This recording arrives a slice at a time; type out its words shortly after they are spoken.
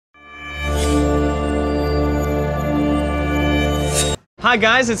Hi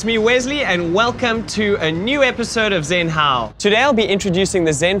guys, it's me Wesley and welcome to a new episode of Zen How. Today I'll be introducing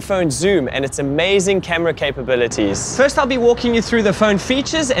the Zenfone Zoom and its amazing camera capabilities. First I'll be walking you through the phone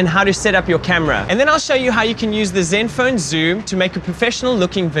features and how to set up your camera. And then I'll show you how you can use the Zenfone Zoom to make a professional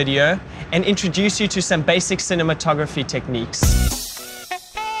looking video and introduce you to some basic cinematography techniques.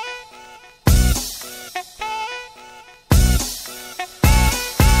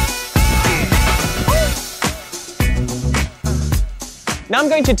 Now I'm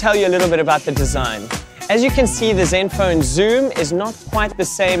going to tell you a little bit about the design. As you can see, the Zenfone Zoom is not quite the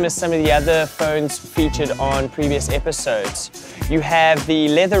same as some of the other phones featured on previous episodes. You have the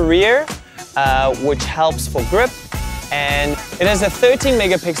leather rear, which helps for grip, and it has a 13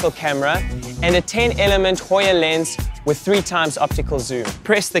 megapixel camera and a 10-element Hoya lens with 3x optical zoom.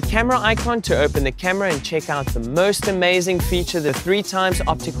 Press the camera icon to open the camera and check out the most amazing feature, the 3x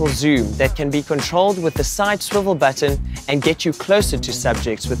optical zoom that can be controlled with the side swivel button and get you closer to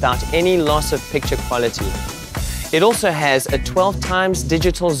subjects without any loss of picture quality. It also has a 12x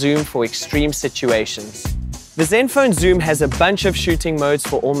digital zoom for extreme situations. The Zenfone Zoom has a bunch of shooting modes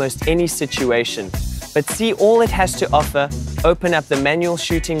for almost any situation. But see all it has to offer, open up the manual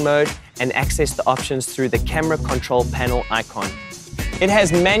shooting mode and access the options through the camera control panel icon. It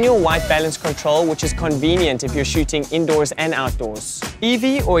has manual white balance control, which is convenient if you're shooting indoors and outdoors.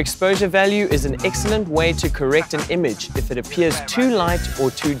 EV or exposure value is an excellent way to correct an image if it appears too light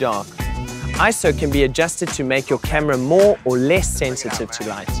or too dark. ISO can be adjusted to make your camera more or less sensitive to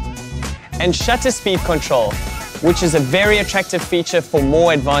light. And shutter speed control, which is a very attractive feature for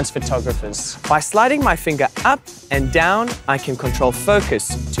more advanced photographers. By sliding my finger up and down, I can control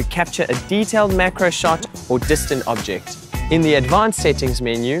focus to capture a detailed macro shot or distant object. In the advanced settings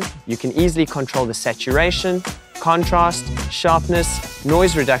menu, you can easily control the saturation, contrast, sharpness,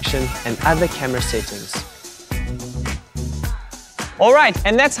 noise reduction, and other camera settings. All right,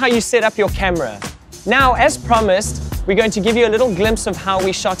 and that's how you set up your camera. Now, as promised, we're going to give you a little glimpse of how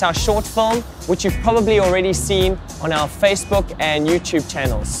we shot our short film, which you've probably already seen on our Facebook and YouTube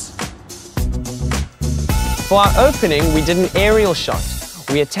channels. For our opening, we did an aerial shot.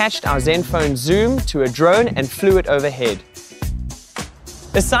 We attached our Zenfone Zoom to a drone and flew it overhead.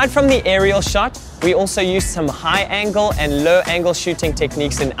 Aside from the aerial shot, we also used some high angle and low angle shooting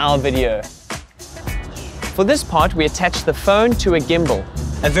techniques in our video. For this part, we attached the phone to a gimbal,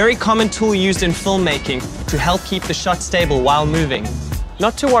 a very common tool used in filmmaking to help keep the shot stable while moving.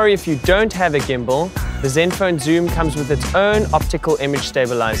 Not to worry if you don't have a gimbal, the Zenfone Zoom comes with its own optical image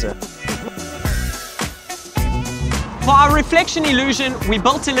stabilizer. For our reflection illusion, we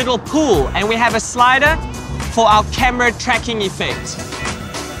built a little pool and we have a slider for our camera tracking effect.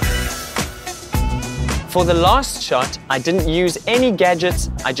 For the last shot, I didn't use any gadgets,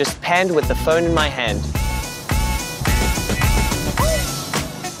 I just panned with the phone in my hand.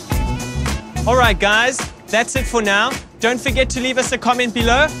 Alright guys, that's it for now. Don't forget to leave us a comment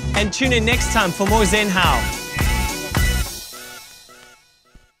below and tune in next time for more Zen How.